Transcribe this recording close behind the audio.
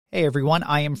Hey everyone,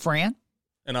 I am Fran.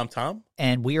 And I'm Tom.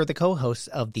 And we are the co-hosts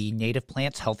of the Native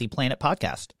Plants Healthy Planet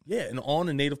podcast. Yeah, and on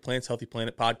the Native Plants Healthy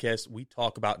Planet podcast, we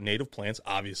talk about native plants,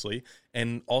 obviously,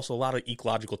 and also a lot of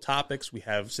ecological topics. We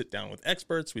have sit down with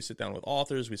experts, we sit down with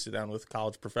authors, we sit down with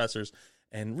college professors,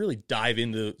 and really dive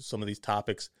into some of these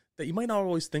topics that you might not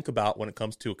always think about when it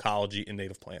comes to ecology and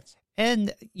native plants.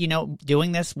 And,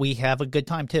 doing this, we have a good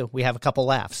time too. We have a couple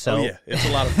laughs. So. Oh, yeah, it's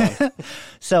a lot of fun.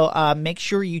 So make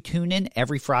sure you tune in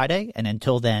every Friday, and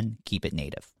until then, keep it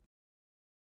native.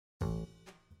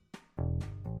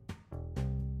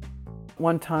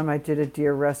 One time I did a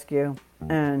deer rescue,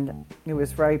 and it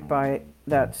was right by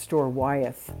that store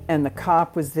Wyeth, and the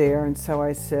cop was there, and so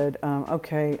I said,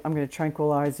 okay, I'm going to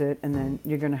tranquilize it, and then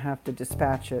you're going to have to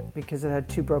dispatch it because it had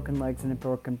 2 broken legs and a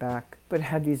broken back, but it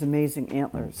had these amazing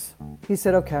antlers. He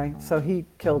said, okay, so he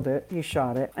killed it, he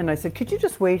shot it, and I said, could you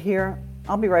just wait here?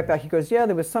 I'll be right back. He goes, yeah,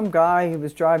 there was some guy who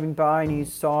was driving by and he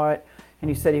saw it, and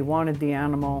he said he wanted the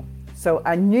animal. So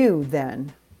I knew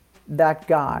then that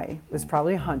guy was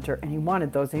probably a hunter and he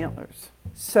wanted those antlers.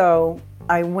 So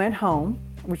I went home,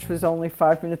 which was only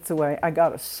 5 minutes away. I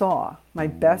got a saw, my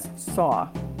best saw.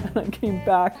 And I came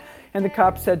back and the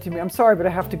cop said to me, I'm sorry, but I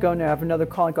have to go now. I have another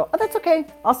call. I go, oh, that's okay.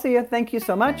 I'll see you. Thank you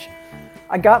so much.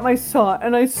 I got my saw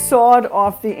and I sawed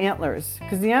off the antlers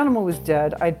because the animal was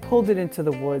dead. I'd pulled it into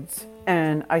the woods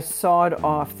and I sawed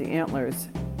off the antlers.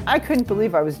 I couldn't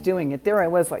believe I was doing it. There I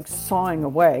was, like, sawing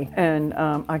away, and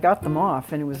I got them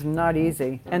off, and it was not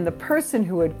easy. And the person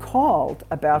who had called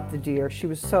about the deer, she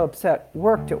was so upset,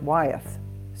 worked at Wyeth.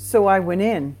 So I went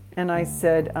in, and I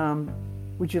said,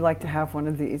 would you like to have one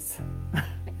of these?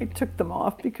 I took them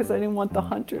off because I didn't want the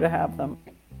hunter to have them.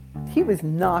 He was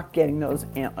not getting those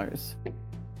antlers.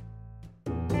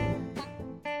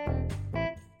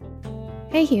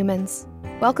 Hey humans,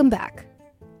 welcome back.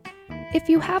 If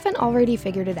you haven't already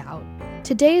figured it out,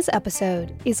 today's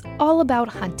episode is all about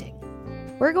hunting.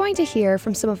 We're going to hear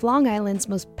from some of Long Island's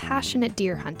most passionate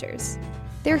deer hunters.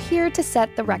 They're here to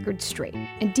set the record straight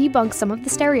and debunk some of the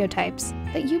stereotypes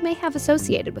that you may have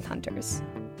associated with hunters.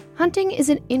 Hunting is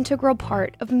an integral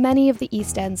part of many of the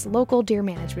East End's local deer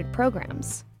management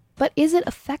programs. But is it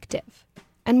effective?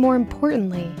 And more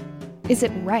importantly, is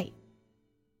it right?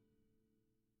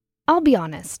 I'll be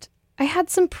honest. I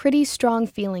had some pretty strong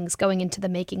feelings going into the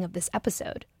making of this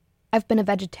episode. I've been a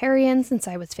vegetarian since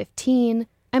I was 15.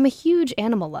 I'm a huge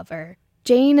animal lover.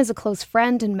 Jane is a close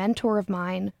friend and mentor of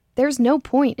mine. There's no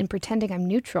point in pretending I'm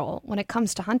neutral when it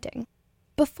comes to hunting.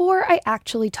 Before I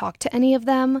actually talked to any of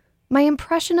them, my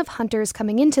impression of hunters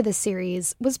coming into this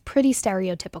series was pretty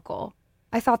stereotypical.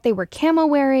 I thought they were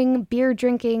camo-wearing,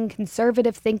 beer-drinking,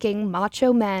 conservative-thinking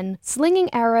macho men,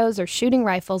 slinging arrows or shooting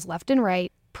rifles left and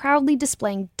right, proudly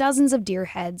displaying dozens of deer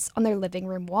heads on their living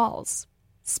room walls.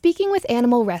 Speaking with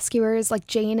animal rescuers like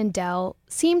Jane and Dell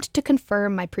seemed to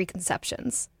confirm my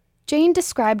preconceptions. Jane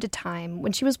described a time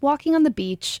when she was walking on the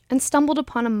beach and stumbled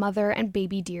upon a mother and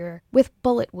baby deer with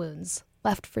bullet wounds,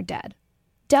 left for dead.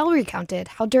 Dell recounted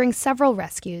how during several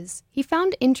rescues, he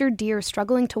found injured deer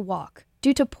struggling to walk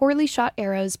due to poorly shot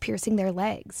arrows piercing their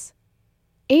legs.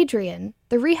 Adrian,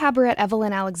 the rehabber at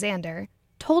Evelyn Alexander,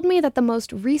 told me that the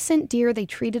most recent deer they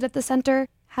treated at the center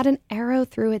had an arrow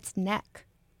through its neck.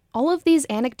 All of these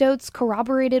anecdotes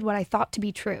corroborated what I thought to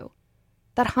be true,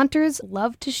 that hunters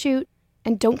love to shoot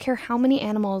and don't care how many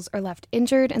animals are left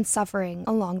injured and suffering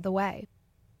along the way.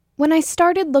 When I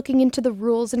started looking into the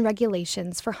rules and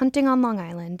regulations for hunting on Long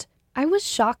Island, I was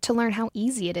shocked to learn how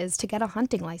easy it is to get a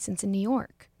hunting license in New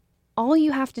York. All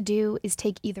you have to do is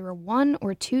take either a 1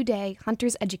 or 2 day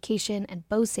hunter's education and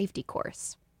bow safety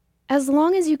course. As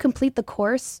long as you complete the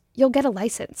course, you'll get a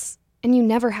license, and you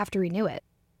never have to renew it.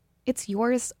 It's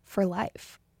yours for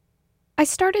life. I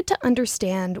started to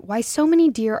understand why so many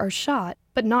deer are shot,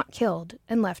 but not killed,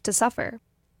 and left to suffer.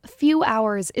 A few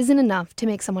hours isn't enough to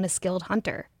make someone a skilled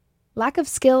hunter. Lack of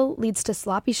skill leads to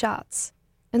sloppy shots,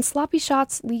 and sloppy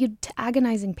shots lead to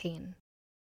agonizing pain.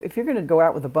 If you're going to go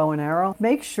out with a bow and arrow,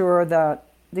 make sure that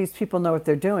these people know what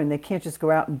they're doing. They can't just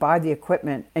go out and buy the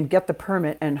equipment and get the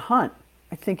permit and hunt.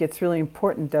 I think it's really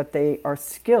important that they are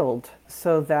skilled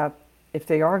so that if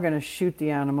they are going to shoot the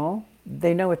animal,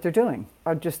 they know what they're doing.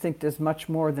 I just think there's much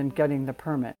more than getting the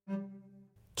permit.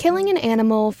 Killing an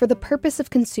animal for the purpose of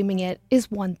consuming it is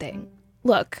one thing.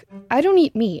 Look, I don't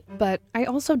eat meat, but I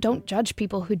also don't judge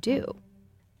people who do.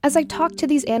 As I talked to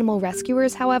these animal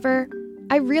rescuers, however,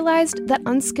 I realized that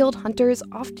unskilled hunters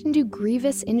often do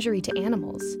grievous injury to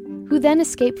animals, who then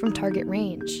escape from target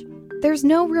range. There's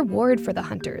no reward for the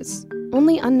hunters,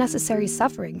 only unnecessary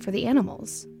suffering for the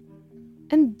animals.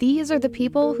 And these are the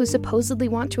people who supposedly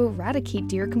want to eradicate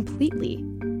deer completely.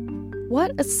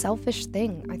 What a selfish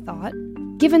thing, I thought,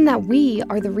 given that we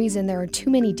are the reason there are too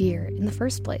many deer in the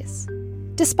first place.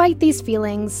 Despite these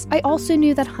feelings, I also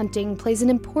knew that hunting plays an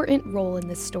important role in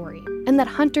this story, and that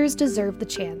hunters deserve the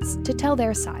chance to tell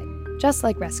their side, just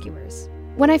like rescuers.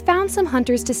 When I found some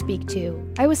hunters to speak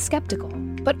to, I was skeptical,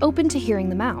 but open to hearing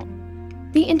them out.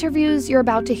 The interviews you're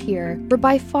about to hear were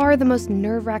by far the most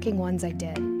nerve-wracking ones I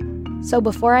did. So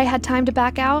before I had time to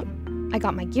back out, I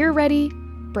got my gear ready,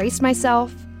 braced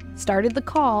myself, started the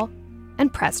call,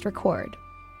 and pressed record.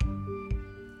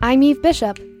 I'm Eve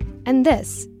Bishop, and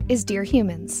this is Dear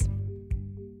Humans.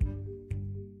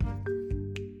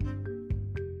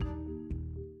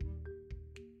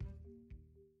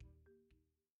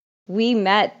 We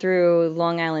met through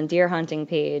Long Island deer hunting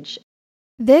page.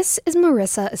 This is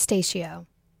Marissa Estacio.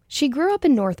 She grew up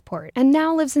in Northport and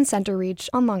now lives in Center Reach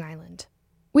on Long Island.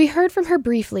 We heard from her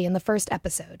briefly in the first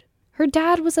episode. Her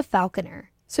dad was a falconer,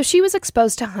 so she was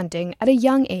exposed to hunting at a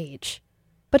young age.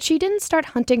 But she didn't start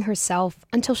hunting herself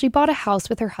until she bought a house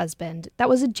with her husband that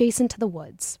was adjacent to the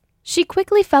woods. She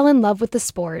quickly fell in love with the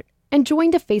sport and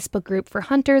joined a Facebook group for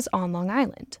hunters on Long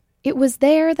Island. It was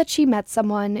there that she met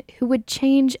someone who would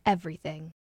change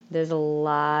everything. There's a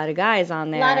lot of guys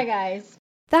on there. A lot of guys.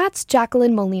 That's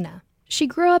Jacqueline Molina. She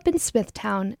grew up in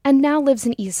Smithtown and now lives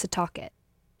in East Setauket.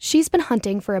 She's been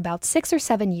hunting for about 6 or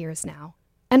 7 years now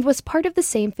and was part of the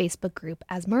same Facebook group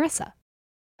as Marissa.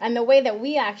 And the way that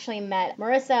we actually met,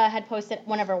 Marissa had posted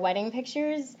one of her wedding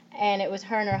pictures, and it was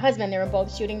her and her husband. They were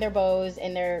both shooting their bows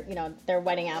in their, their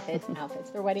wedding outfits,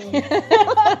 their wedding.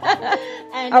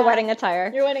 And, Our wedding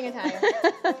attire. Your wedding attire.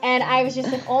 And I was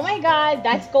just like, oh my God,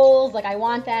 that's goals. Like, I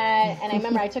want that. And I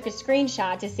remember I took a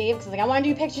screenshot to save, because I want to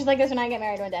do pictures like this when I get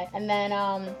married one day. And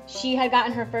then she had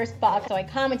gotten her first buck, so I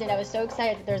commented. I was so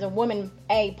excited that there's a woman,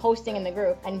 A, posting in the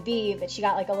group, and B, that she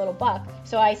got like a little buck.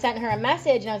 So I sent her a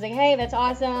message, and I was like, hey, that's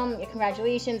awesome.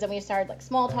 Congratulations. And we started like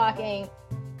small talking.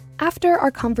 After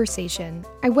our conversation,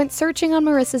 I went searching on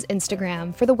Marissa's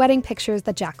Instagram for the wedding pictures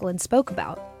that Jacqueline spoke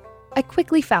about. I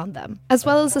quickly found them, as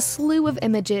well as a slew of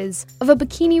images of a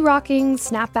bikini-rocking,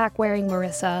 snapback-wearing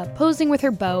Marissa posing with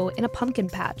her bow in a pumpkin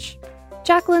patch.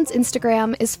 Jacqueline's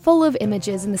Instagram is full of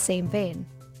images in the same vein.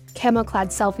 Camo-clad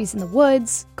selfies in the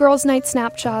woods, girls' night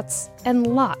snapshots, and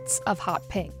lots of hot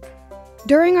pink.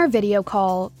 During our video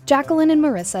call, Jacqueline and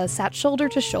Marissa sat shoulder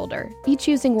to shoulder, each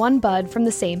using one bud from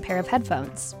the same pair of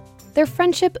headphones. Their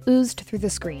friendship oozed through the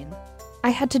screen. I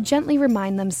had to gently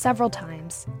remind them several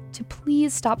times to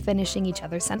please stop finishing each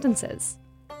other's sentences.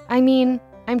 I mean,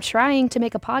 I'm trying to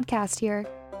make a podcast here.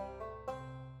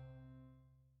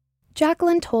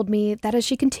 Jacqueline told me that as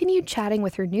she continued chatting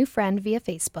with her new friend via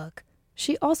Facebook,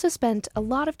 she also spent a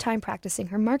lot of time practicing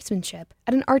her marksmanship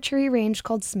at an archery range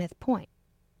called Smith Point.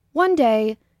 One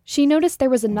day, she noticed there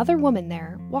was another woman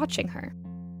there watching her.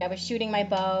 I was shooting my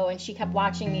bow, and she kept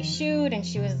watching me shoot, and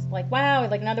she was like, wow,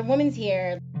 like another woman's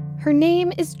here. Her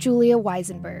name is Julia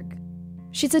Weisenberg.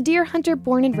 She's a deer hunter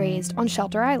born and raised on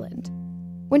Shelter Island.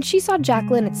 When she saw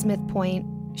Jacqueline at Smith Point,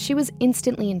 she was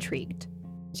instantly intrigued.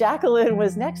 Jacqueline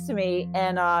was next to me,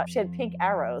 and she had pink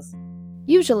arrows.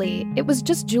 Usually, it was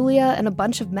just Julia and a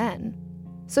bunch of men.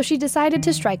 So she decided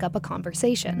to strike up a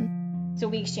conversation. So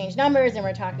we exchanged numbers, and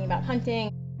we're talking about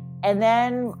hunting. And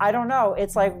then, I don't know,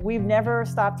 it's like we've never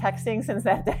stopped texting since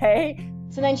that day.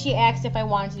 So then she asked if I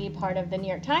wanted to be part of the New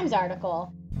York Times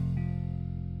article.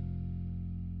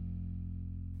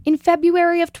 In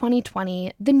February of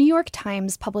 2020, the New York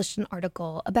Times published an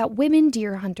article about women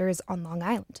deer hunters on Long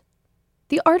Island.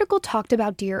 The article talked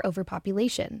about deer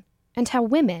overpopulation and how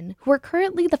women, who are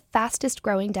currently the fastest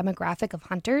growing demographic of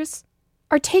hunters,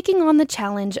 are taking on the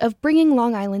challenge of bringing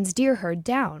Long Island's deer herd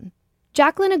down.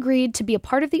 Jacqueline agreed to be a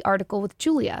part of the article with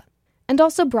Julia, and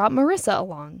also brought Marissa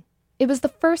along. It was the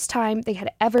first time they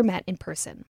had ever met in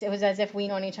person. It was as if we'd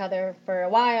known each other for a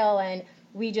while, and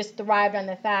we just thrived on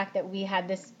the fact that we had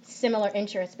this similar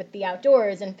interest with the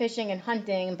outdoors and fishing and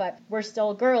hunting, but we're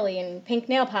still girly and pink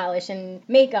nail polish and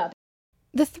makeup.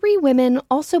 The three women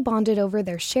also bonded over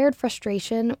their shared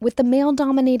frustration with the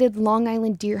male-dominated Long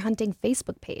Island deer hunting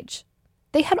Facebook page.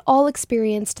 They had all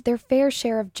experienced their fair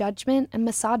share of judgment and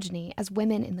misogyny as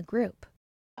women in the group.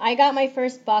 I got my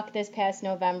first buck this past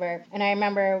November, and I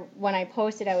remember when I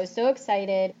posted, I was so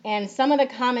excited, and some of the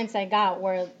comments I got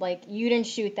were like, you didn't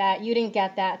shoot that, you didn't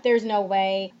get that, there's no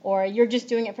way, or you're just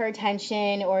doing it for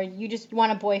attention, or you just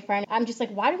want a boyfriend. I'm just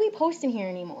like, why do we post in here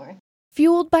anymore?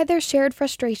 Fueled by their shared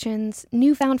frustrations,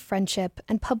 newfound friendship,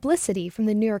 and publicity from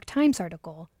the New York Times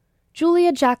article,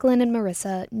 Julia, Jacqueline, and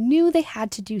Marissa knew they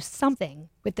had to do something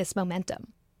with this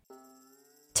momentum.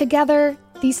 Together,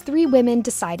 these three women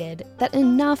decided that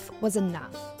enough was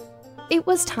enough. it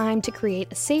was time to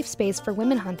create a safe space for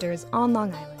women hunters on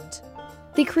Long Island.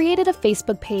 They created a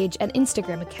Facebook page and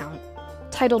Instagram account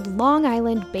titled Long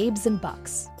Island Babes and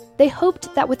Bucks. They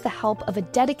hoped that with the help of a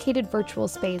dedicated virtual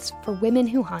space for women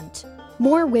who hunt,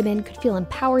 more women could feel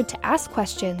empowered to ask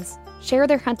questions, share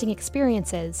their hunting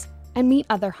experiences, and meet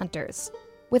other hunters,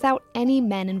 without any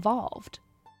men involved.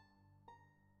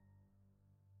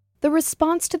 The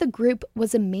response to the group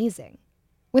was amazing.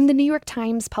 When the New York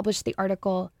Times published the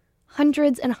article,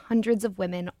 hundreds and hundreds of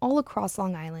women all across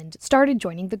Long Island started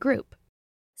joining the group.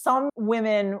 Some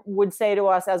women would say to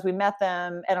us as we met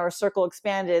them and our circle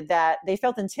expanded that they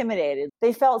felt intimidated.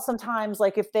 They felt sometimes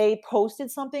like if they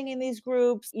posted something in these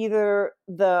groups, either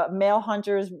the male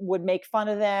hunters would make fun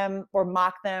of them or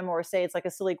mock them or say it's like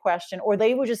a silly question, or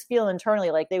they would just feel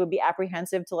internally like they would be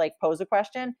apprehensive to like pose a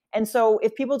question. And so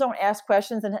if people don't ask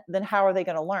questions, then how are they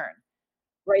going to learn?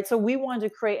 Right? So we wanted to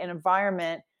create an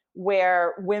environment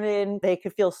where women, they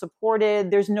could feel supported.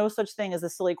 There's no such thing as a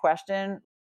silly question.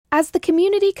 As the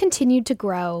community continued to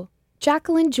grow,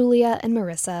 Jacqueline, Julia, and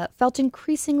Marissa felt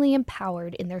increasingly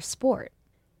empowered in their sport.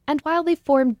 And while they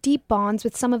formed deep bonds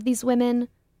with some of these women,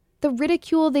 the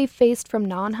ridicule they faced from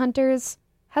non-hunters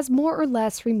has more or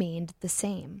less remained the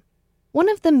same. One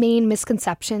of the main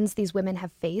misconceptions these women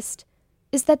have faced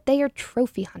is that they are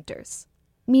trophy hunters,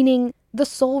 meaning the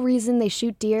sole reason they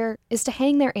shoot deer is to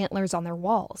hang their antlers on their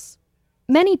walls.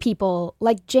 Many people,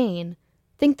 like Jane,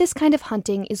 think this kind of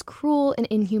hunting is cruel and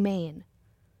inhumane.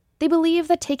 They believe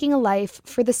that taking a life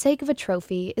for the sake of a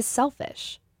trophy is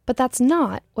selfish, but that's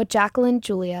not what Jacqueline,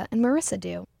 Julia, and Marissa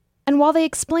do. And while they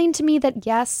explained to me that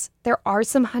yes, there are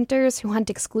some hunters who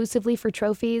hunt exclusively for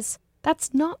trophies,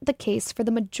 that's not the case for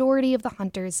the majority of the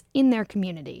hunters in their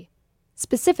community,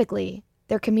 specifically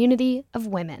their community of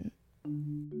women.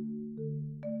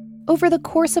 Over the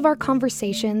course of our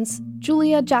conversations,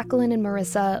 Julia, Jacqueline, and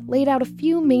Marissa laid out a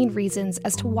few main reasons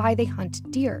as to why they hunt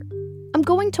deer. I'm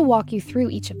going to walk you through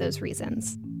each of those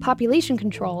reasons. Population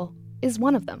control is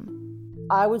one of them.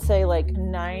 I would say like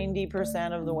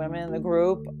 90% of the women in the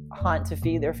group hunt to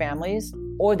feed their families,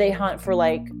 or they hunt for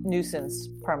like nuisance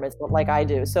permits like I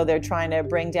do. So they're trying to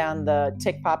bring down the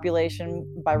tick population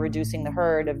by reducing the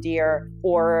herd of deer,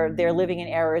 or they're living in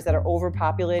areas that are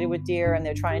overpopulated with deer and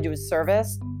they're trying to do a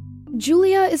service.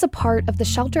 Julia is a part of the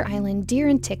Shelter Island Deer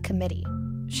and Tick Committee.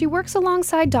 She works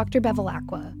alongside Dr.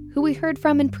 Bevilacqua, who we heard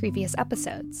from in previous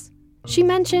episodes. She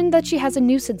mentioned that she has a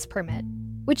nuisance permit,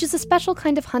 which is a special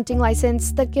kind of hunting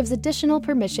license that gives additional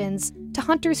permissions to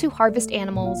hunters who harvest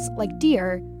animals, like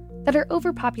deer, that are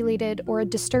overpopulated or a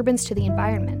disturbance to the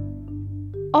environment.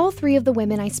 All three of the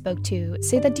women I spoke to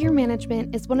say that deer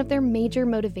management is one of their major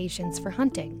motivations for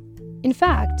hunting. In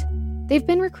fact, they've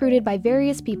been recruited by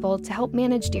various people to help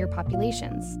manage deer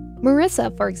populations.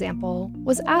 Marissa, for example,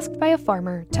 was asked by a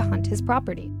farmer to hunt his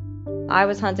property. I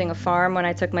was hunting a farm when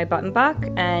I took my button buck,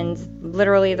 and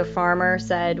literally the farmer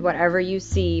said, whatever you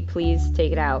see, please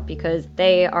take it out, because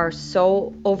they are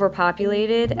so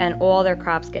overpopulated and all their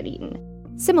crops get eaten.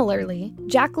 Similarly,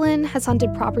 Jacqueline has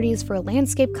hunted properties for a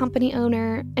landscape company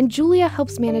owner, and Julia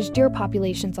helps manage deer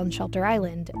populations on Shelter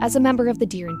Island as a member of the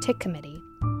Deer and Tick Committee.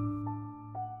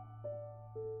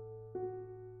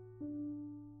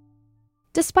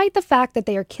 Despite the fact that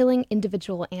they are killing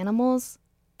individual animals,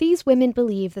 these women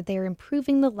believe that they are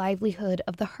improving the livelihood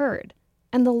of the herd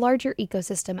and the larger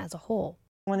ecosystem as a whole.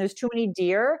 When there's too many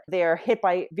deer, they're hit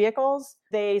by vehicles,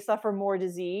 they suffer more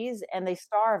disease, and they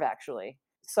starve, actually.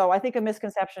 So I think a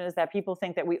misconception is that people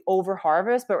think that we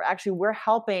over-harvest, but actually we're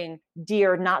helping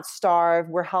deer not starve.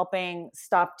 We're helping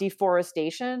stop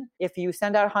deforestation. If you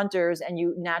send out hunters and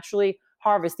you naturally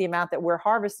harvest the amount that we're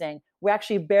harvesting, we're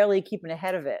actually barely keeping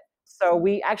ahead of it. So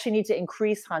we actually need to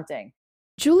increase hunting.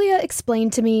 Julia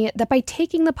explained to me that by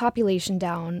taking the population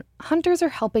down, hunters are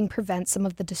helping prevent some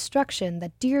of the destruction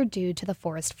that deer do to the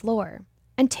forest floor.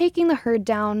 And taking the herd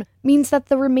down means that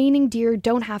the remaining deer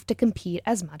don't have to compete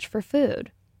as much for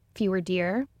food. Fewer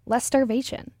deer, less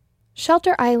starvation.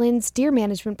 Shelter Island's deer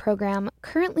management program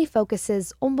currently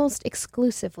focuses almost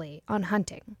exclusively on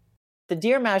hunting. The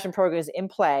deer management program is in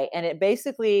play, and it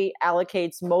basically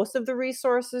allocates most of the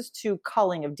resources to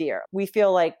culling of deer. We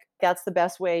feel like that's the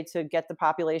best way to get the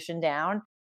population down.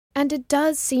 And it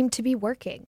does seem to be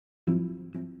working.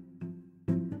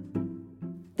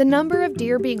 The number of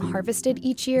deer being harvested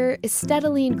each year is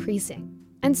steadily increasing,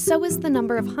 and so is the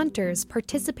number of hunters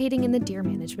participating in the deer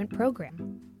management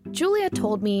program. Julia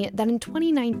told me that in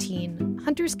 2019,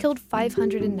 hunters killed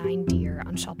 509 deer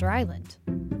on Shelter Island.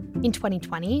 In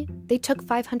 2020, they took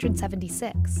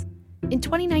 576. In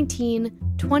 2019,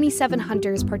 27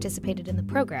 hunters participated in the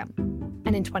program.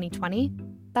 And in 2020,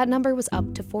 that number was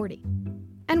up to 40.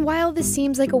 And while this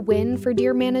seems like a win for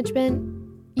deer management,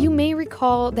 you may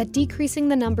recall that decreasing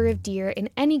the number of deer in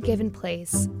any given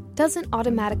place doesn't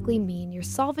automatically mean you're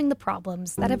solving the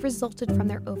problems that have resulted from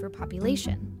their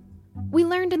overpopulation. We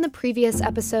learned in the previous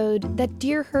episode that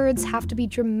deer herds have to be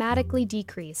dramatically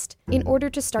decreased in order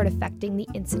to start affecting the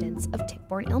incidence of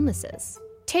tick-borne illnesses.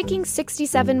 Taking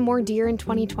 67 more deer in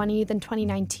 2020 than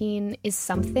 2019 is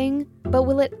something, but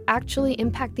will it actually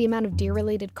impact the amount of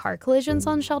deer-related car collisions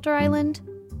on Shelter Island?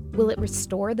 Will it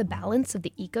restore the balance of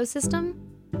the ecosystem?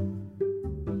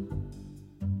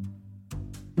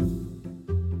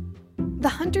 The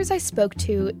hunters I spoke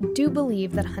to do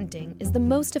believe that hunting is the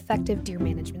most effective deer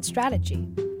management strategy,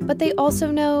 but they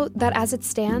also know that as it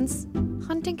stands,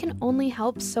 hunting can only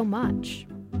help so much.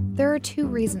 There are 2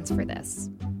 reasons for this.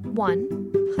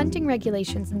 1, hunting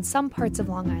regulations in some parts of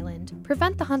Long Island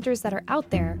prevent the hunters that are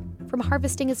out there from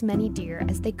harvesting as many deer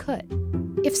as they could.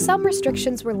 If some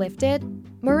restrictions were lifted,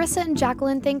 Marissa and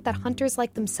Jacqueline think that hunters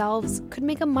like themselves could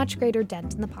make a much greater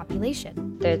dent in the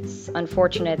population. It's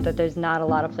unfortunate that there's not a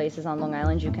lot of places on Long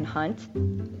Island you can hunt.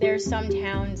 There's some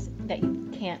towns that you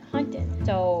can't hunt in.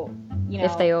 So,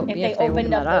 if they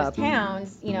opened up those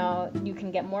towns, you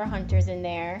can get more hunters in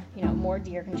there, more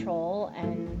deer control,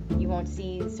 and you won't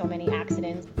see so many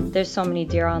accidents. There's so many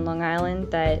deer on Long Island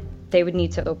that they would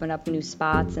need to open up new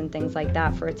spots and things like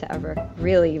that for it to ever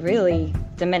really, really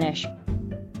diminish.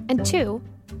 And 2,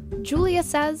 Julia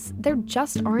says there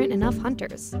just aren't enough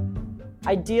hunters.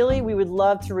 Ideally, we would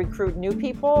love to recruit new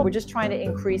people. We're just trying to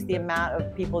increase the amount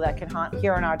of people that can hunt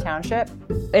here in our township.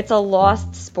 It's a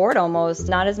lost sport almost.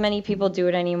 Not as many people do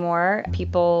it anymore.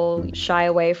 People shy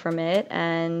away from it,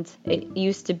 and it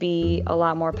used to be a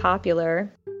lot more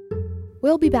popular.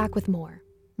 We'll be back with more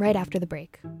right after the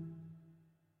break.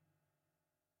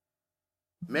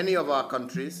 Many of our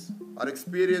countries are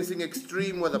experiencing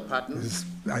extreme weather patterns.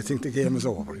 I think the game is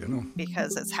over,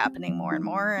 Because it's happening more and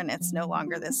more, and it's no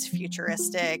longer this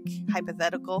futuristic,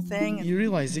 hypothetical thing. You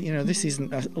realise that, this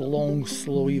isn't a long,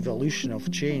 slow evolution of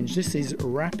change. This is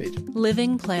rapid.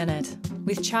 Living Planet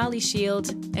with Charlie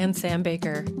Shield and Sam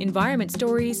Baker. Environment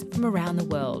stories from around the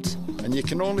world. And you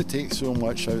can only take so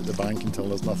much out of the bank until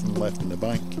there's nothing left in the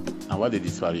bank. And what did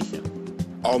this variation?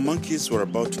 Our monkeys were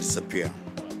about to disappear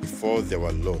before there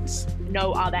were loads.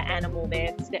 No other animal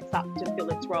there steps up to fill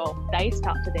its role. They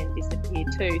start to then disappear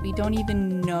too. We don't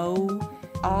even know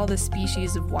all the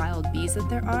species of wild bees that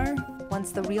there are.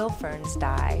 Once the real ferns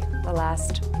die, the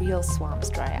last real swamps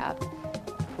dry up,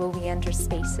 will we enter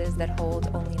spaces that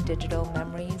hold only digital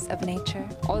memories of nature?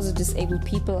 Also, disabled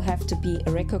people have to be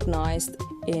recognized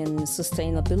in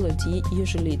sustainability.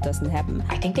 Usually it doesn't happen.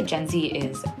 I think the Gen Z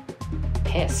is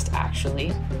pissed,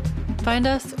 actually. Find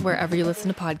us wherever you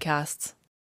listen to podcasts.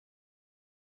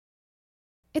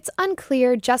 It's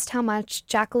unclear just how much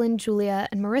Jacqueline, Julia,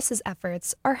 and Marissa's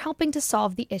efforts are helping to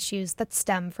solve the issues that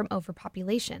stem from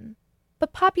overpopulation.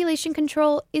 But population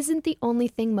control isn't the only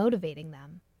thing motivating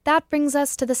them. That brings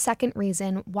us to the second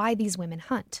reason why these women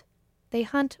hunt. They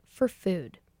hunt for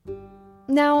food.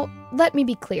 Now, let me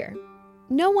be clear.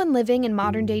 No one living in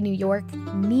modern-day New York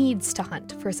needs to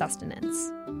hunt for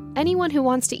sustenance. Anyone who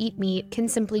wants to eat meat can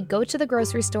simply go to the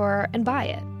grocery store and buy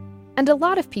it. And a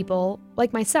lot of people,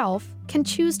 like myself, can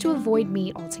choose to avoid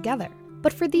meat altogether.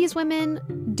 But for these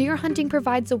women, deer hunting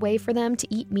provides a way for them to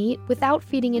eat meat without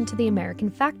feeding into the American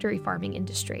factory farming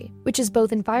industry, which is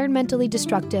both environmentally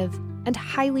destructive and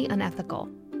highly unethical.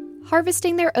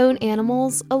 Harvesting their own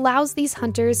animals allows these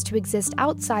hunters to exist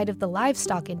outside of the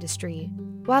livestock industry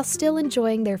while still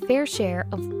enjoying their fair share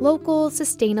of local,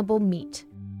 sustainable meat.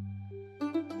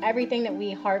 Everything that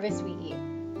we harvest, we eat.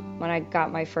 When I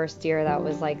got my first deer, that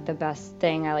was like the best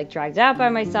thing. I dragged it out by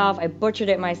myself, I butchered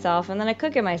it myself, and then I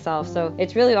cook it myself. So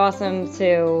it's really awesome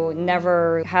to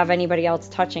never have anybody else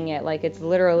touching it. It's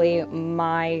literally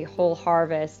my whole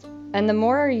harvest. And the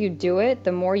more you do it,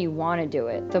 the more you want to do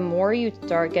it. The more you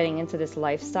start getting into this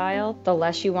lifestyle, the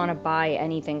less you want to buy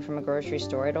anything from a grocery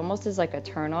store. It almost is like a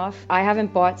turnoff. I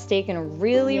haven't bought steak in a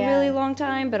really long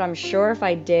time, but I'm sure if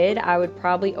I did, I would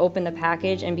probably open the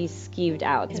package and be skeeved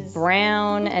out. It's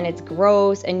brown and it's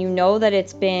gross, and you know that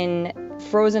it's been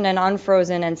frozen and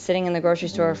unfrozen and sitting in the grocery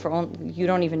store for you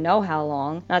don't even know how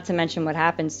long, not to mention what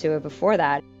happens to it before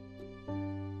that.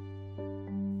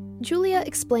 Julia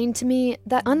explained to me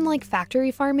that unlike factory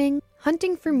farming,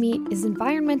 hunting for meat is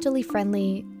environmentally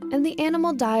friendly and the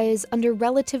animal dies under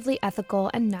relatively ethical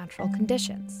and natural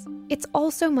conditions. It's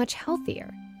also much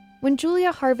healthier. When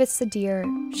Julia harvests a deer,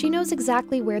 she knows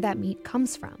exactly where that meat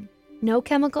comes from. No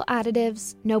chemical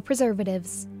additives, no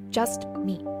preservatives, just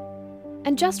meat.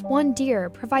 And just one deer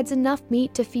provides enough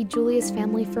meat to feed Julia's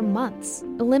family for months,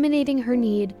 eliminating her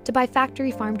need to buy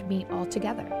factory-farmed meat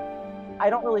altogether. I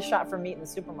don't really shop for meat in the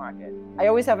supermarket. I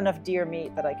always have enough deer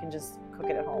meat that I can just cook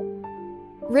it at home.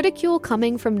 Ridicule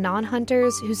coming from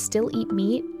non-hunters who still eat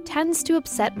meat tends to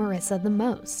upset Marissa the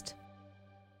most.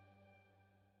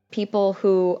 People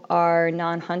who are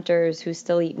non-hunters who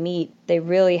still eat meat, they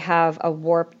really have a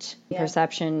warped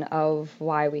perception of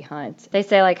why we hunt. They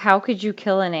say, like, how could you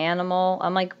kill an animal?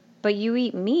 I'm like, but you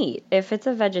eat meat. If it's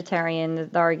a vegetarian,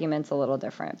 the argument's a little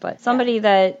different. But somebody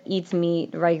that eats meat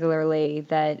regularly,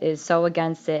 that is so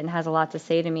against it and has a lot to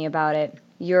say to me about it,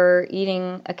 you're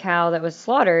eating a cow that was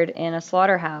slaughtered in a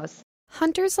slaughterhouse.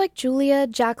 Hunters like Julia,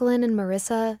 Jacqueline, and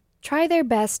Marissa try their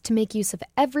best to make use of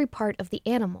every part of the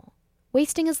animal,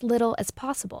 wasting as little as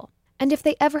possible. And if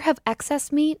they ever have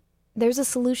excess meat, there's a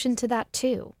solution to that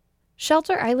too.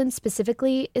 Shelter Island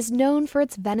specifically is known for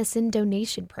its venison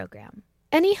donation program.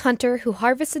 Any hunter who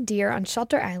harvests a deer on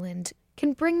Shelter Island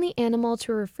can bring the animal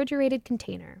to a refrigerated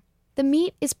container. The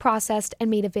meat is processed and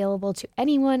made available to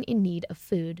anyone in need of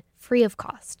food, free of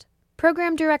cost.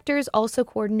 Program directors also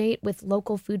coordinate with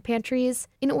local food pantries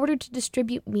in order to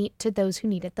distribute meat to those who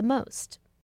need it the most.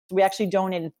 We actually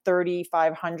donated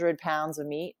 3,500 pounds of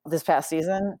meat this past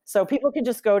season. So people can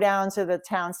just go down to the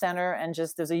town center and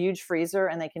there's a huge freezer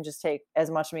and they can just take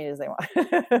as much meat as they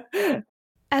want.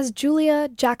 As Julia,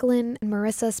 Jacqueline, and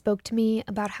Marissa spoke to me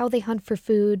about how they hunt for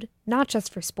food, not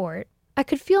just for sport, I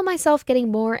could feel myself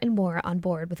getting more and more on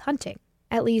board with hunting.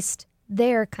 At least,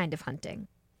 their kind of hunting.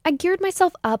 I geared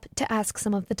myself up to ask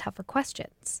some of the tougher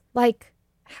questions, like,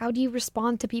 how do you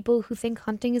respond to people who think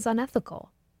hunting is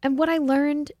unethical? And what I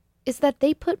learned is that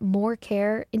they put more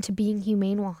care into being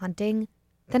humane while hunting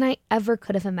than I ever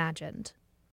could have imagined.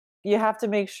 You have to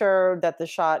make sure that the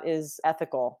shot is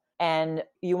ethical, and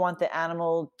you want the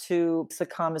animal to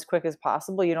succumb as quick as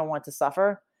possible. You don't want to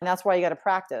suffer, and that's why you got to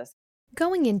practice.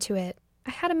 Going into it,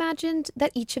 I had imagined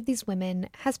that each of these women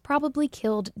has probably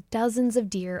killed dozens of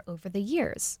deer over the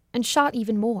years, and shot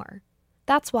even more.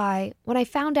 That's why, when I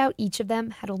found out each of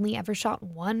them had only ever shot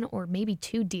 1 or maybe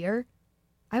 2 deer,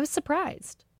 I was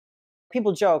surprised.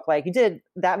 People joke, like, you did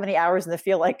that many hours in the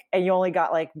field, like, and you only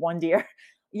got, like, 1 deer.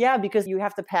 Yeah, because you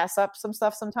have to pass up some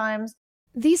stuff sometimes.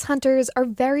 These hunters are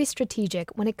very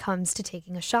strategic when it comes to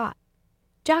taking a shot.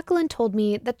 Jacqueline told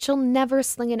me that she'll never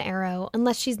sling an arrow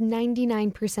unless she's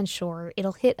 99% sure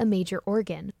it'll hit a major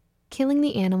organ, killing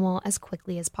the animal as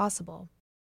quickly as possible.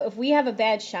 If we have a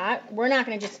bad shot, we're not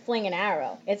going to just fling an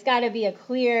arrow. It's got to be a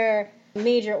clear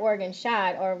major organ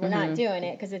shot, or we're not doing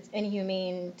it, because it's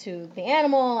inhumane to the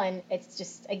animal and it's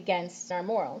just against our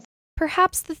morals.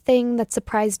 Perhaps the thing that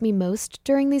surprised me most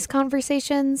during these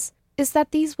conversations is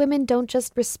that these women don't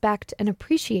just respect and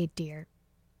appreciate deer.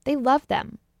 They love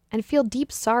them and feel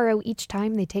deep sorrow each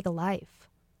time they take a life.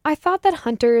 I thought that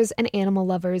hunters and animal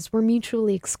lovers were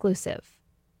mutually exclusive.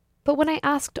 But when I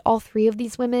asked all 3 of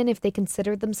these women if they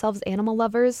considered themselves animal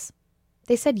lovers,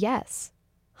 they said yes.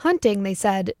 Hunting, they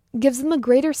said, gives them a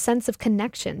greater sense of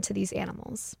connection to these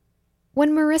animals.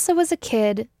 When Marissa was a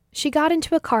kid, she got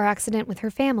into a car accident with her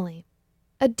family.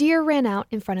 A deer ran out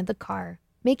in front of the car,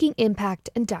 making impact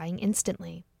and dying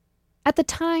instantly. At the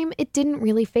time, it didn't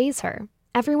really faze her.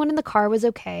 Everyone in the car was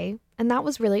okay, and that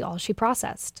was really all she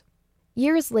processed.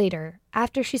 Years later,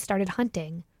 after she started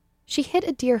hunting, she hit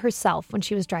a deer herself when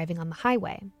she was driving on the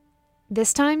highway.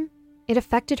 This time, it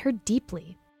affected her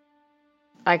deeply.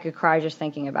 I could cry just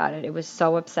thinking about it. It was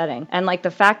so upsetting. And like the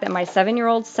fact that my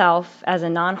 7-year-old self, as a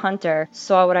non-hunter,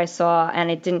 saw what I saw and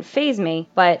it didn't faze me.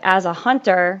 But as a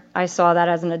hunter, I saw that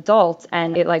as an adult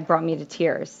and it like brought me to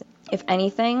tears. If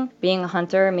anything, being a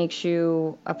hunter makes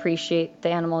you appreciate the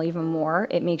animal even more.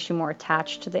 It makes you more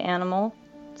attached to the animal.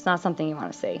 It's not something you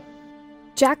want to see.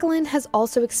 Jacqueline has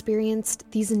also experienced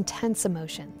these intense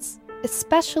emotions,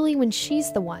 especially when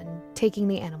she's the one taking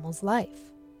the animal's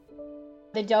life.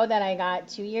 The doe that I got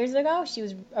 2 years ago, she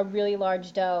was a really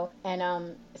large doe, and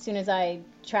as soon as I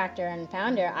tracked her and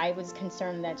found her, I was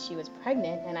concerned that she was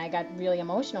pregnant, and I got really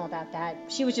emotional about that.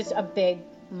 She was just a big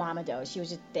mama doe. She was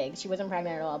just big. She wasn't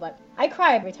pregnant at all, but I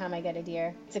cry every time I get a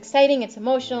deer. It's exciting, it's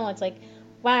emotional, it's like,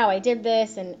 wow, I did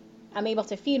this, and I'm able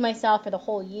to feed myself for the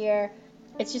whole year.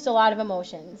 It's just a lot of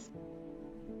emotions.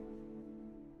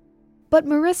 But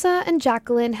Marissa and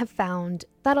Jacqueline have found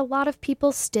that a lot of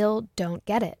people still don't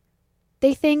get it.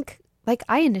 They think, like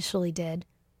I initially did,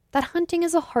 that hunting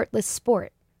is a heartless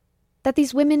sport, that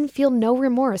these women feel no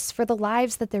remorse for the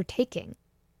lives that they're taking.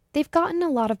 They've gotten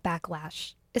a lot of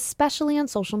backlash, especially on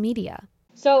social media.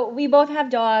 So we both have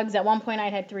dogs. At one point I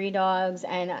had 3 dogs,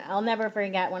 and I'll never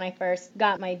forget when I first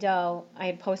got my doe. I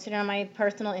had posted it on my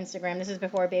personal Instagram. This is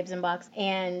before Babes and Bucks.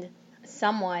 And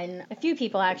a few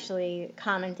people actually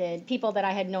commented, people that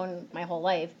I had known my whole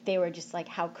life. They were just like,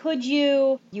 how could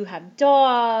you? You have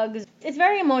dogs. It's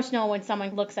very emotional when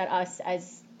someone looks at us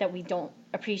as that we don't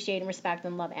appreciate and respect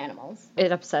and love animals.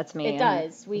 It upsets me. It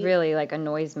does. Really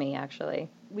annoys me, actually.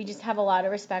 We just have a lot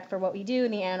of respect for what we do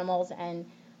and the animals, and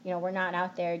we're not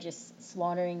out there just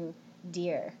slaughtering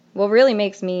deer. What really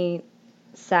makes me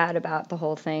sad about the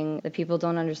whole thing that people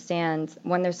don't understand,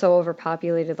 when they're so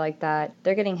overpopulated like that,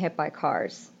 they're getting hit by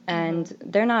cars. And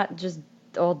they're not just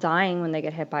all dying when they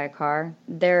get hit by a car.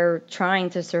 They're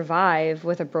trying to survive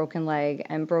with a broken leg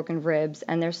and broken ribs,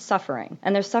 and they're suffering.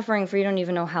 And they're suffering for you don't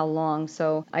even know how long.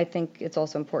 So I think it's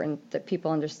also important that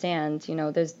people understand,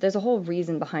 there's a whole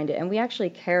reason behind it. And we actually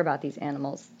care about these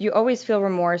animals. You always feel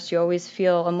remorse. You always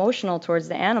feel emotional towards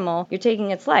the animal. You're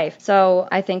taking its life. So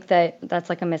I think that's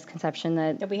like a misconception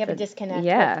that we have a disconnect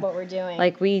with what we're doing.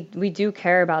 Like we do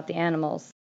care about the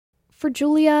animals. For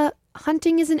Julia,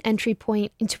 hunting is an entry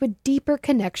point into a deeper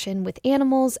connection with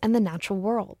animals and the natural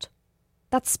world.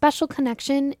 That special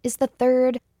connection is the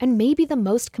third and maybe the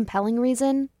most compelling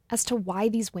reason as to why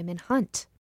these women hunt.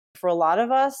 For a lot of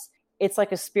us, it's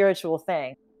like a spiritual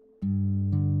thing.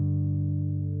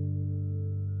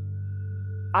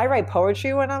 I write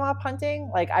poetry when I'm up hunting.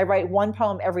 Like, I write 1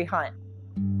 poem every hunt.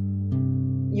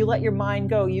 You let your mind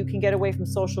go. You can get away from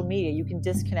social media. You can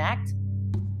disconnect.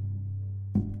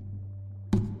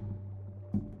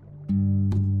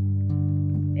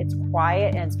 It's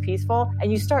quiet and it's peaceful,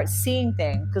 and you start seeing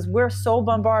things because we're so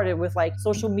bombarded with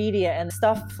social media and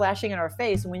stuff flashing in our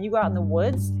face. And when you go out in the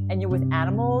woods and you're with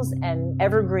animals and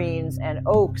evergreens and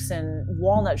oaks and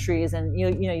walnut trees, and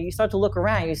you start to look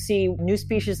around, you see new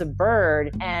species of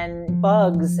bird and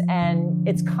bugs, and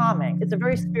it's calming. It's a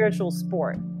very spiritual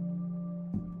sport.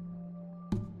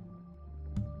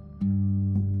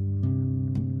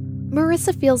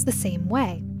 Marissa feels the same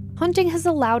way. Hunting has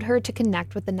allowed her to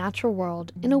connect with the natural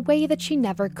world in a way that she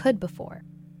never could before.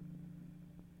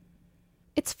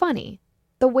 It's funny,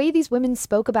 the way these women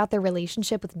spoke about their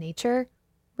relationship with nature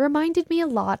reminded me a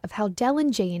lot of how Del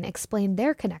and Jane explained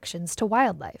their connections to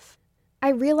wildlife. I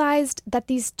realized that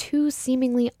these 2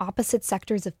 seemingly opposite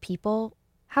sectors of people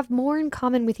have more in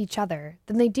common with each other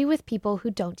than they do with people who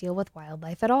don't deal with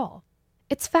wildlife at all.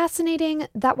 It's fascinating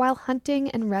that while hunting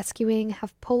and rescuing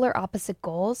have polar opposite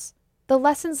goals, the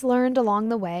lessons learned along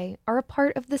the way are a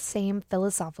part of the same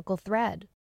philosophical thread.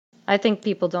 I think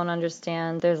people don't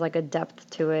understand there's a depth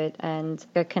to it and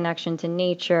a connection to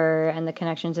nature and the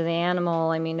connection to the animal.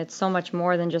 I mean, it's so much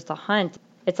more than just a hunt.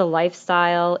 It's a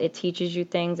lifestyle. It teaches you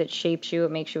things. It shapes you.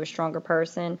 It makes you a stronger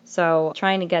person. So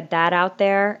trying to get that out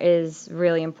there is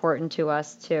really important to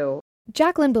us, too.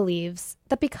 Jacqueline believes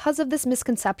that because of this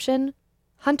misconception,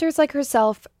 hunters like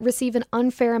herself receive an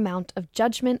unfair amount of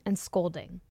judgment and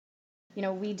scolding.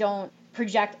 We don't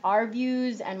project our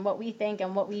views and what we think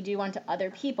and what we do onto other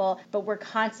people, but we're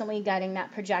constantly getting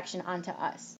that projection onto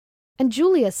us. And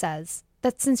Julia says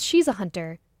that since she's a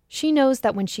hunter, she knows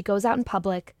that when she goes out in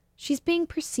public, she's being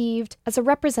perceived as a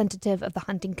representative of the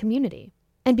hunting community.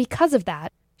 And because of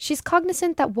that, she's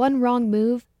cognizant that one wrong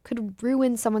move could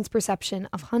ruin someone's perception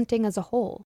of hunting as a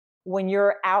whole. When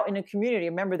you're out in a community,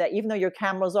 remember that even though your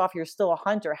camera's off, you're still a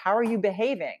hunter. How are you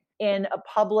behaving in a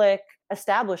public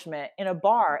establishment, in a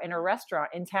bar, in a restaurant,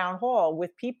 in town hall,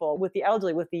 with people, with the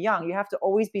elderly, with the young? You have to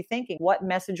always be thinking, what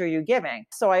message are you giving?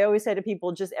 So I always say to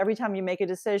people, just every time you make a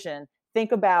decision,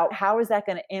 think about how is that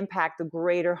going to impact the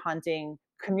greater hunting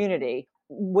community?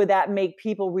 Would that make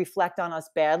people reflect on us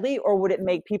badly, or would it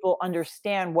make people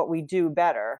understand what we do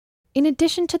better? In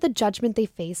addition to the judgment they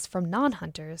face from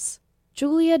non-hunters,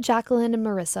 Julia, Jacqueline, and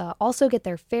Marissa also get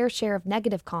their fair share of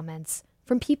negative comments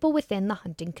from people within the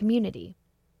hunting community.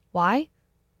 Why?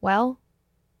 Well,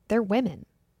 they're women.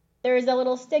 There is a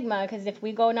little stigma because if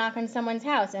we go knock on someone's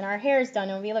house and our hair's done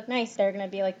and we look nice, they're going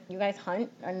to be like, you guys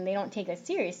hunt? And they don't take us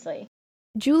seriously.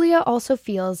 Julia also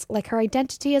feels like her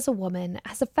identity as a woman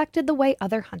has affected the way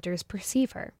other hunters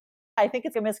perceive her. I think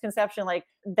it's a misconception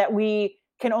that we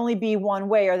can only be one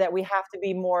way, or that we have to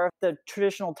be more of the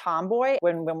traditional tomboy.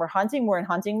 When we're hunting, we're in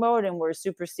hunting mode and we're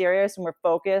super serious and we're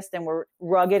focused and we're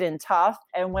rugged and tough.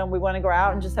 And when we want to go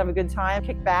out and just have a good time,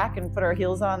 kick back and put our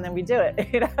heels on, then we do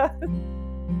it.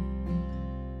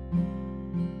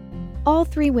 All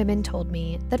 3 women told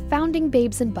me that founding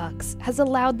Babes and Bucks has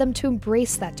allowed them to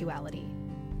embrace that duality,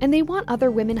 and they want other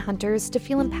women hunters to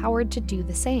feel empowered to do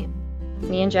the same.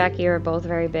 Me and Jackie are both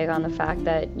very big on the fact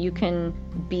that you can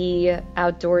be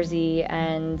outdoorsy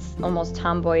and almost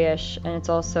tomboyish, and it's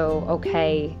also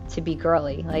okay to be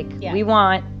girly. We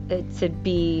want it to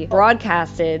be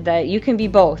broadcasted that you can be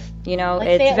both, you know?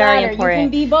 Let's it's very louder. important. You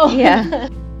can be both. Yeah.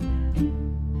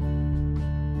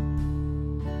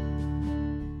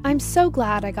 I'm so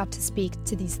glad I got to speak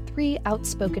to these 3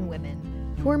 outspoken women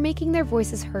who are making their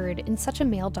voices heard in such a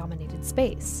male-dominated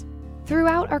space.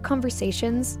 Throughout our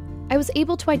conversations, I was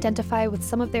able to identify with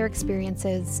some of their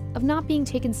experiences of not being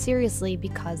taken seriously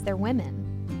because they're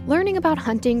women. Learning about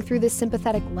hunting through this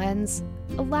sympathetic lens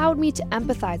allowed me to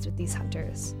empathize with these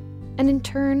hunters, and in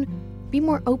turn, be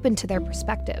more open to their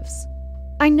perspectives.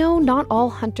 I know not all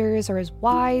hunters are as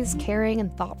wise, caring,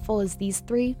 and thoughtful as these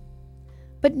 3,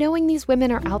 but knowing these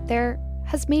women are out there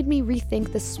has made me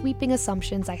rethink the sweeping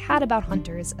assumptions I had about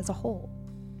hunters as a whole.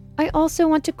 I also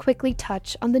want to quickly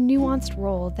touch on the nuanced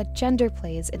role that gender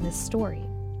plays in this story.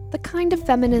 The kind of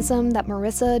feminism that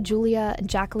Marissa, Julia, and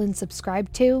Jacqueline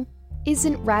subscribe to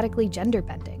isn't radically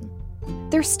gender-bending.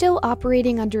 They're still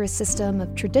operating under a system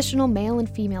of traditional male and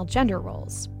female gender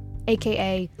roles,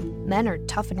 aka men are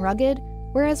tough and rugged,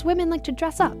 whereas women like to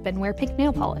dress up and wear pink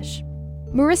nail polish.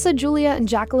 Marissa, Julia, and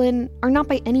Jacqueline are not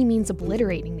by any means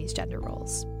obliterating these gender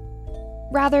roles.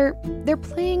 Rather, they're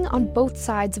playing on both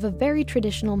sides of a very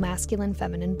traditional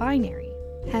masculine-feminine binary.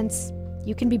 Hence,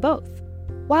 you can be both.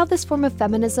 While this form of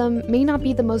feminism may not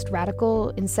be the most radical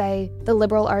in, say, the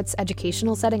liberal arts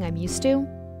educational setting I'm used to,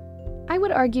 I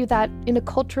would argue that in a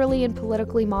culturally and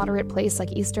politically moderate place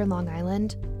like Eastern Long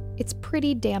Island, it's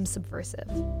pretty damn subversive.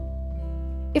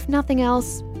 If nothing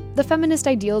else, the feminist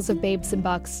ideals of Babes and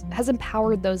Bucks has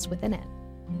empowered those within it.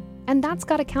 And that's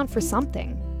gotta count for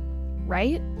something,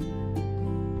 right?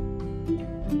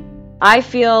 I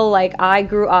feel like I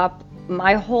grew up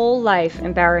my whole life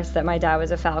embarrassed that my dad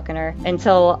was a falconer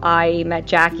until I met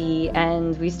Jackie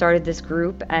and we started this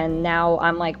group, and now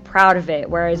I'm like proud of it.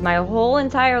 Whereas my whole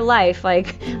entire life,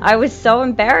 I was so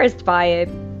embarrassed by it.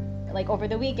 Over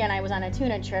the weekend, I was on a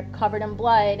tuna trip covered in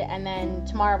blood, and then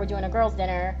tomorrow we're doing a girls'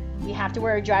 dinner. We have to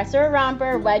wear a dress or a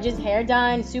romper, wedges, hair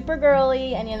done, super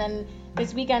girly, and then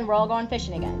this weekend we're all going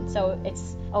fishing again. So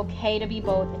it's okay to be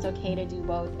both, it's okay to do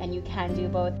both, and you can do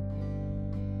both.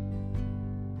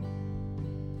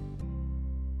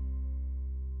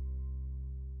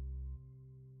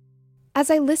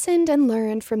 As I listened and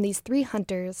learned from these 3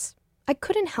 hunters, I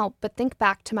couldn't help but think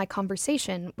back to my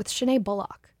conversation with Shanae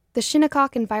Bullock, the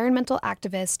Shinnecock environmental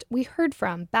activist we heard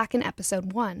from back in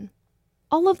episode 1.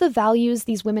 All of the values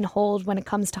these women hold when it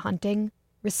comes to hunting,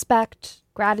 respect,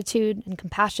 gratitude, and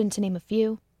compassion to name a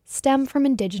few, stem from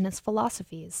indigenous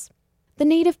philosophies. The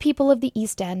native people of the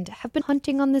East End have been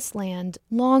hunting on this land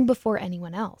long before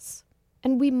anyone else,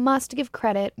 and we must give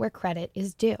credit where credit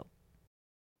is due.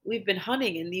 We've been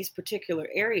hunting in these particular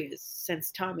areas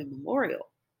since time immemorial.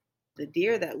 The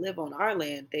deer that live on our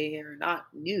land, they are not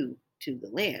new to the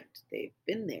land. They've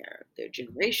been there. They're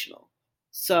generational.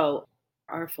 So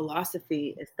our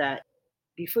philosophy is that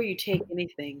before you take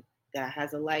anything that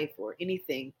has a life or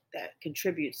anything that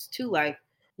contributes to life,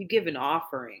 you give an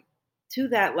offering to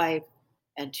that life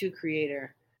and to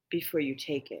Creator before you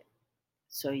take it.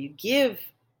 So you give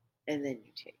and then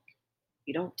you take.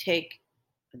 You don't take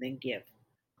and then give.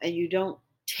 And you don't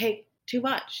take too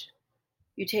much.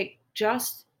 You take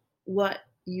just what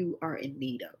you are in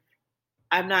need of.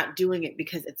 I'm not doing it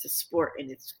because it's a sport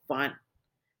and it's fun.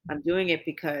 I'm doing it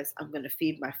because I'm going to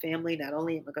feed my family. Not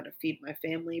only am I going to feed my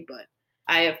family, but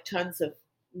I have tons of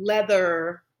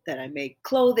leather that I make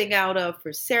clothing out of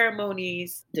for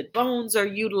ceremonies. The bones are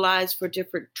utilized for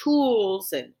different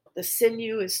tools, and the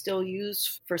sinew is still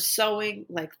used for sewing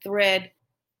like thread.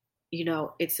 You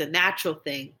know, it's a natural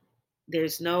thing.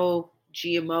 There's no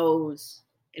GMOs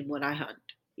in what I hunt.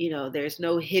 You know, there's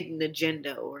no hidden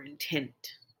agenda or intent.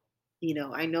 You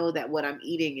know, I know that what I'm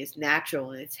eating is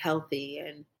natural and it's healthy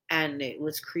and it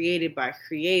was created by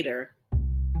Creator.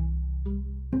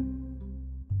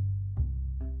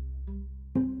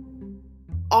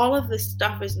 All of this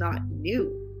stuff is not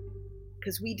new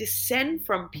because we descend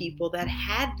from people that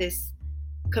had this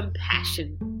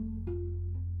compassion.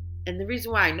 And the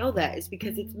reason why I know that is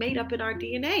because it's made up in our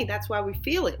DNA. That's why we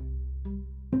feel it.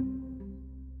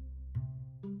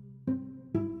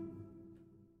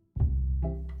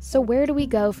 So where do we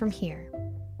go from here?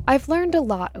 I've learned a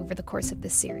lot over the course of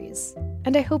this series,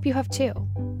 and I hope you have too.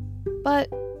 But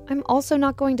I'm also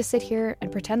not going to sit here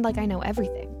and pretend like I know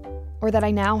everything, or that I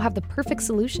now have the perfect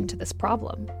solution to this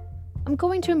problem. I'm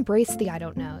going to embrace the I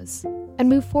don't knows, and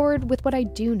move forward with what I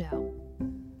do know.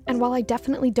 And while I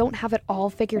definitely don't have it all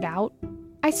figured out,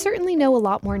 I certainly know a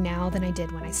lot more now than I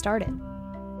did when I started.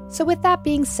 So with that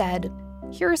being said,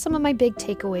 here are some of my big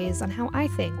takeaways on how I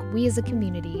think we as a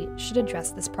community should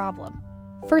address this problem.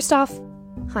 First off,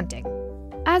 hunting.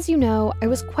 As you know, I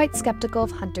was quite skeptical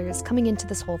of hunters coming into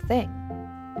this whole thing.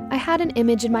 I had an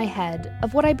image in my head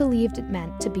of what I believed it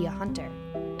meant to be a hunter.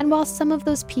 And while some of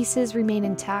those pieces remain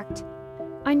intact,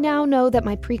 I now know that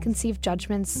my preconceived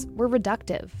judgments were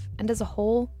reductive and as a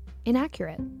whole,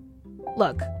 inaccurate.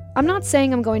 Look, I'm not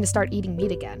saying I'm going to start eating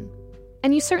meat again,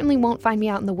 and you certainly won't find me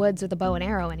out in the woods with a bow and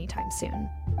arrow anytime soon.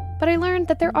 But I learned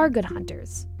that there are good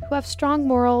hunters who have strong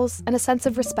morals and a sense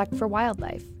of respect for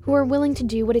wildlife, who are willing to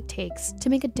do what it takes to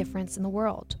make a difference in the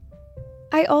world.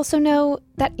 I also know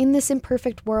that in this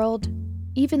imperfect world,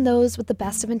 even those with the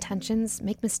best of intentions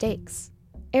make mistakes.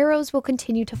 Arrows will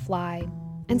continue to fly,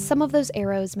 and some of those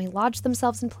arrows may lodge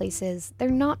themselves in places they're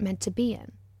not meant to be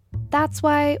in. That's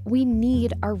why we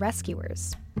need our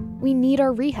rescuers. We need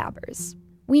our rehabbers.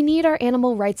 We need our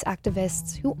animal rights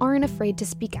activists who aren't afraid to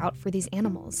speak out for these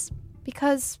animals,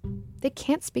 because they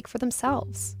can't speak for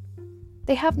themselves.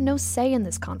 They have no say in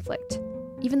this conflict,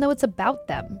 even though it's about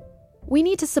them. We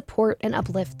need to support and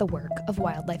uplift the work of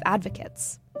wildlife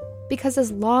advocates, because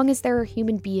as long as there are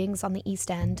human beings on the East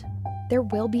End, there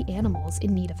will be animals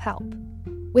in need of help.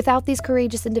 Without these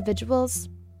courageous individuals,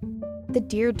 the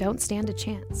deer don't stand a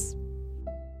chance.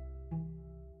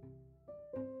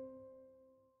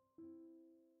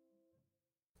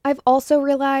 I've also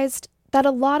realized that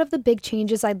a lot of the big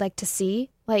changes I'd like to see,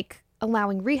 like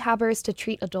allowing rehabbers to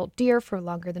treat adult deer for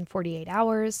longer than 48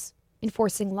 hours,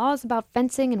 enforcing laws about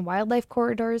fencing and wildlife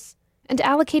corridors, and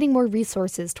allocating more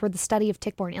resources toward the study of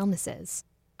tick-borne illnesses,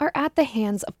 are at the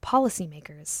hands of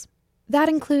policymakers. That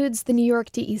includes the New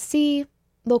York DEC,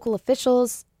 local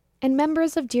officials, and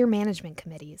members of deer management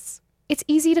committees. It's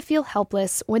easy to feel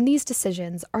helpless when these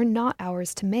decisions are not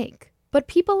ours to make. But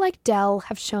people like Dell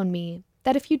have shown me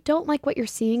that if you don't like what you're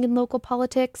seeing in local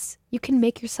politics, you can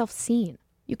make yourself seen.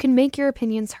 You can make your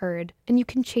opinions heard, and you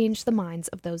can change the minds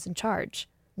of those in charge.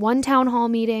 One town hall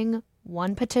meeting,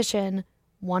 one petition,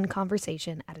 one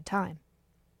conversation at a time.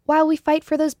 While we fight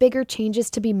for those bigger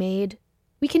changes to be made,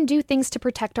 we can do things to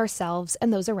protect ourselves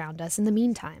and those around us in the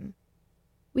meantime.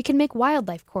 We can make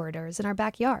wildlife corridors in our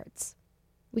backyards.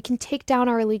 We can take down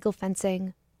our illegal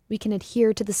fencing. We can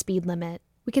adhere to the speed limit.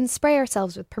 We can spray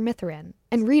ourselves with permethrin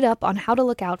and read up on how to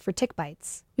look out for tick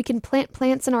bites. We can plant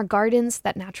plants in our gardens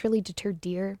that naturally deter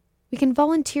deer. We can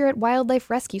volunteer at wildlife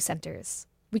rescue centers.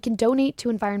 We can donate to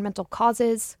environmental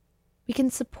causes. We can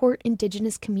support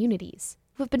indigenous communities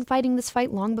who have been fighting this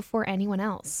fight long before anyone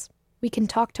else. We can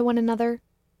talk to one another,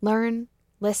 learn,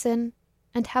 listen,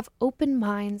 and have open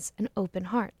minds and open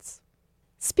hearts.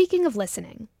 Speaking of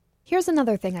listening, here's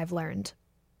another thing I've learned.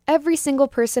 Every single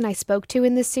person I spoke to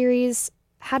in this series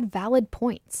had valid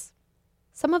points.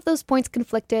 Some of those points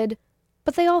conflicted,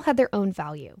 but they all had their own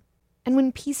value. And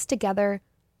when pieced together,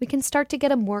 we can start to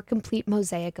get a more complete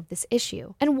mosaic of this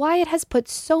issue and why it has put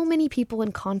so many people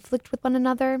in conflict with one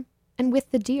another and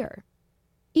with the deer.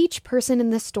 Each person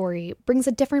in this story brings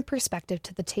a different perspective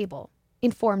to the table,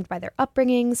 informed by their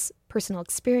upbringings, personal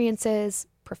experiences,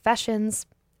 professions,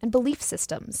 and belief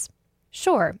systems.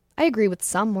 Sure, I agree with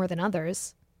some more than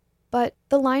others, but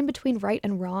the line between right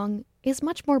and wrong is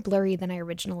much more blurry than I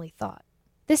originally thought.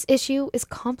 This issue is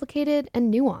complicated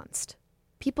and nuanced.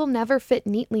 People never fit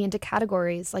neatly into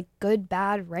categories like good,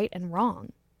 bad, right, and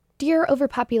wrong. Deer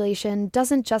overpopulation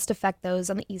doesn't just affect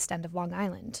those on the east end of Long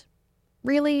Island.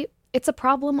 Really, it's a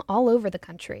problem all over the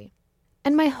country.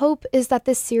 And my hope is that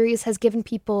this series has given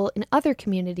people in other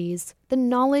communities the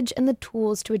knowledge and the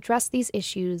tools to address these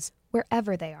issues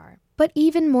wherever they are. But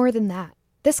even more than that,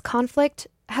 this conflict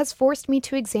has forced me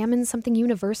to examine something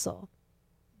universal.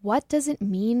 What does it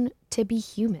mean to be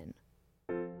human?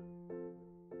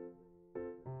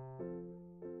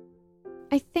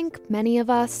 I think many of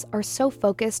us are so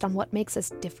focused on what makes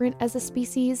us different as a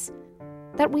species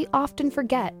that we often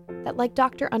forget that, like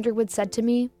Dr. Underwood said to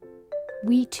me,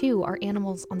 we too are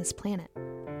animals on this planet.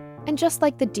 And just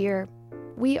like the deer,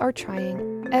 we are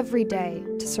trying every day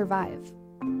to survive.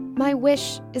 My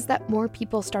wish is that more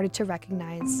people started to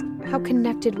recognize how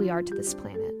connected we are to this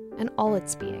planet and all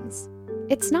its beings.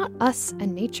 It's not us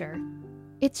and nature,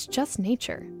 it's just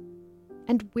nature,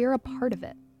 and we're a part of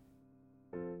it.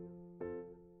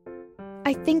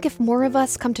 I think if more of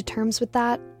us come to terms with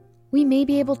that, we may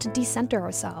be able to decenter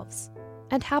ourselves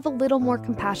and have a little more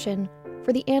compassion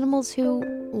for the animals who,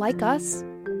 like us,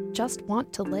 just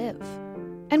want to live.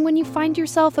 And when you find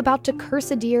yourself about to curse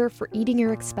a deer for eating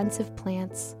your expensive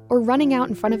plants or running out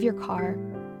in front of your car,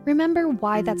 remember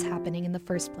why that's happening in the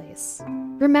first place.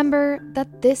 Remember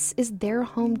that this is their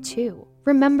home too.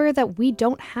 remember that we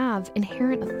don't have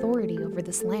inherent authority over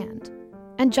this land.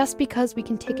 And just because we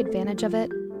can take advantage of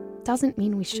it doesn't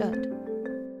mean we should.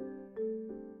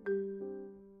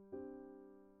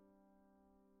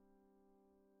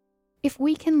 If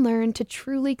we can learn to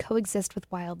truly coexist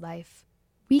with wildlife,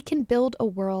 we can build a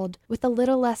world with a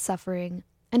little less suffering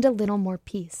and a little more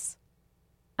peace.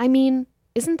 I mean,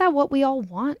 isn't that what we all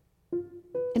want?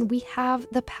 And we have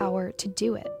the power to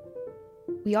do it.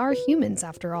 We are humans,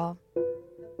 after all.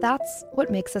 That's what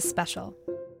makes us special.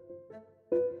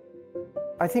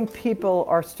 I think people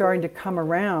are starting to come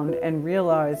around and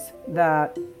realize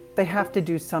that they have to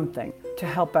do something to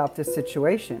help out this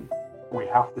situation. We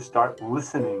have to start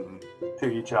listening to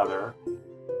each other.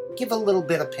 Give a little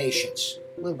bit of patience,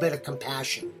 a little bit of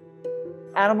compassion.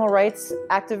 Animal rights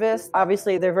activists,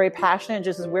 obviously they're very passionate,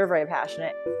 just as we're very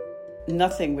passionate.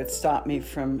 Nothing would stop me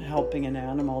from helping an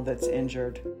animal that's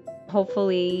injured.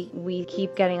 Hopefully, we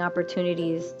keep getting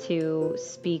opportunities to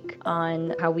speak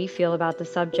on how we feel about the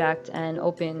subject and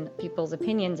open people's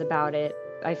opinions about it.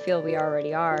 I feel we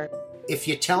already are. If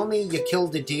you tell me you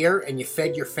killed a deer and you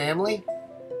fed your family,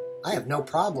 I have no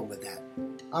problem with that.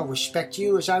 I'll respect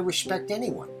you as I respect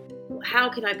anyone. How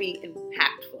can I be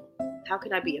impactful? How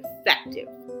can I be effective?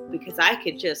 Because I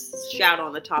could just shout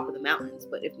on the top of the mountains,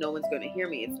 but if no one's going to hear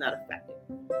me, it's not effective.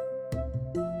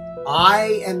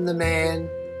 I am the man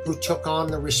who took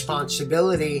on the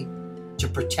responsibility to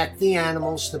protect the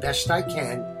animals the best I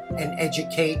can and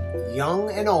educate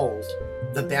young and old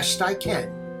the best I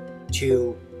can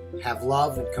to have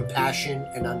love and compassion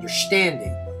and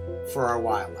understanding for our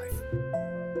wildlife.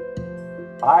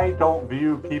 I don't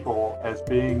view people as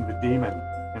being the demon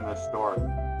in this story.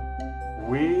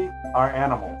 We are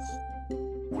animals.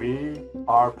 We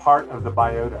are part of the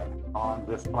biota on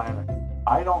this planet.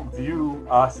 I don't view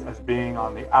us as being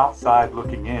on the outside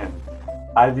looking in.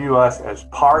 I view us as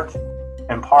part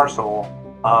and parcel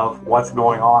of what's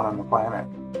going on the planet.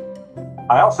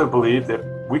 I also believe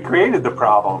that we created the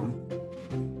problem.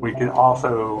 We can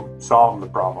also solve the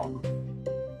problem.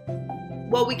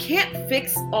 Well, we can't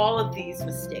fix all of these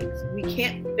mistakes. We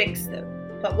can't fix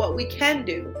them. But what we can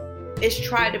do is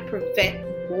try to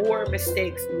prevent more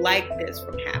mistakes like this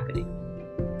from happening.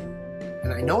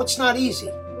 And I know it's not easy,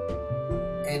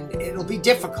 and it'll be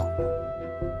difficult,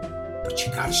 but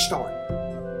you gotta start,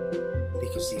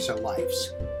 because these are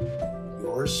lives,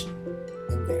 yours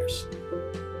and theirs.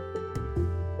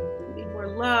 We need more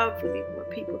love. We need more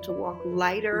people to walk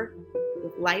lighter,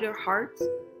 with lighter hearts,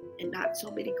 and not so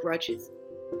many grudges.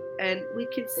 And we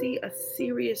can see a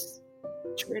serious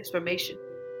transformation.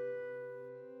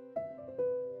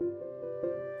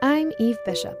 I'm Eve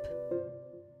Bishop.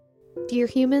 Dear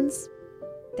humans,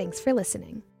 thanks for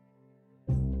listening.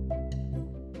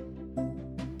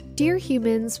 Dear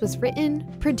Humans was written,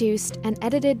 produced, and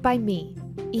edited by me,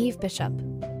 Eve Bishop.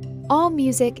 All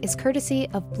music is courtesy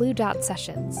of Blue Dot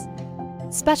Sessions.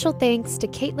 Special thanks to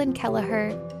Caitlin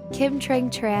Kelleher, Kim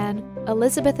Trang Tran,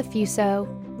 Elizabeth Afuso,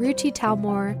 Ruchi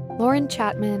Talmor, Lauren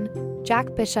Chapman,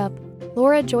 Jack Bishop,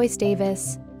 Laura Joyce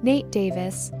Davis, Nate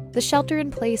Davis, the Shelter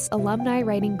in Place Alumni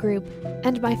Writing Group,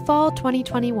 and my Fall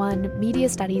 2021 Media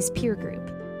Studies Peer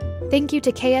Group. Thank you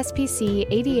to KSPC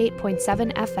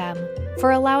 88.7 FM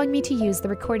for allowing me to use the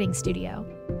recording studio.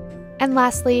 And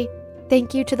lastly,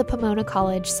 thank you to the Pomona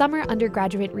College Summer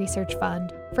Undergraduate Research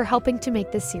Fund for helping to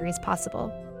make this series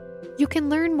possible. You can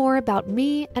learn more about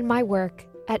me and my work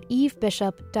at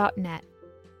evebishop.net.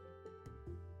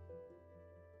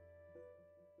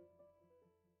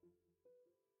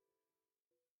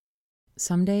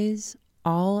 Some days,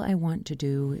 all I want to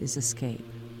do is escape.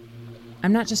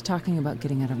 I'm not just talking about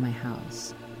getting out of my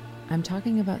house. I'm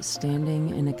talking about standing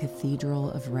in a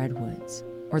cathedral of redwoods,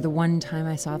 or the one time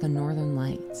I saw the northern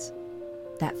lights.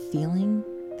 That feeling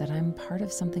that I'm part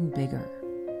of something bigger.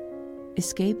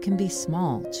 Escape can be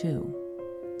small, too.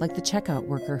 Like the checkout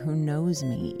worker who knows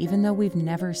me, even though we've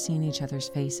never seen each other's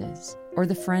faces, or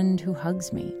the friend who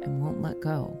hugs me and won't let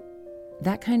go.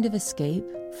 That kind of escape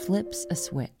flips a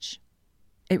switch.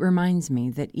 It reminds me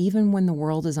that even when the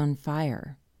world is on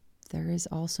fire, there is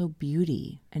also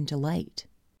beauty and delight.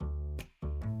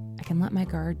 I can let my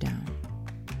guard down.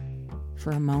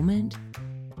 For a moment,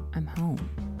 I'm home.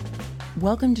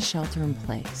 Welcome to Shelter in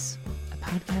Place, a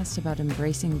podcast about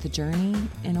embracing the journey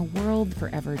in a world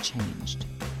forever changed.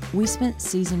 We spent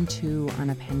season 2 on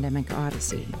a pandemic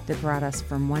odyssey that brought us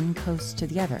from one coast to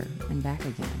the other and back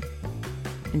again.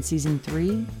 In season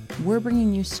 3, we're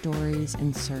bringing you stories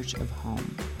in search of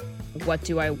home. What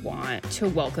do I want to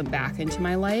welcome back into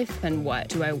my life, and what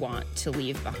do I want to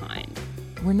leave behind?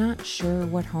 We're not sure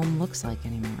what home looks like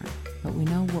anymore. but we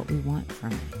know what we want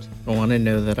from it. I want to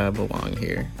know that I belong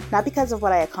here. Not because of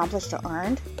what I accomplished or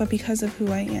earned, but because of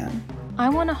who I am. I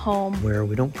want a home where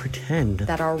we don't pretend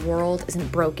that our world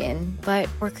isn't broken, but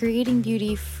we're creating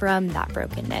beauty from that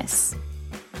brokenness.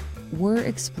 We're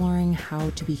exploring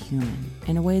how to be human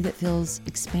in a way that feels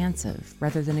expansive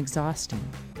rather than exhausting.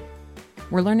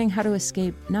 We're learning how to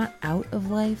escape not out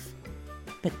of life,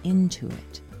 but into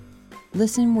it.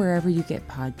 Listen wherever you get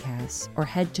podcasts or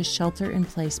head to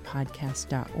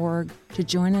shelterinplacepodcast.org to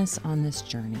join us on this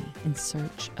journey in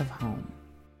search of home.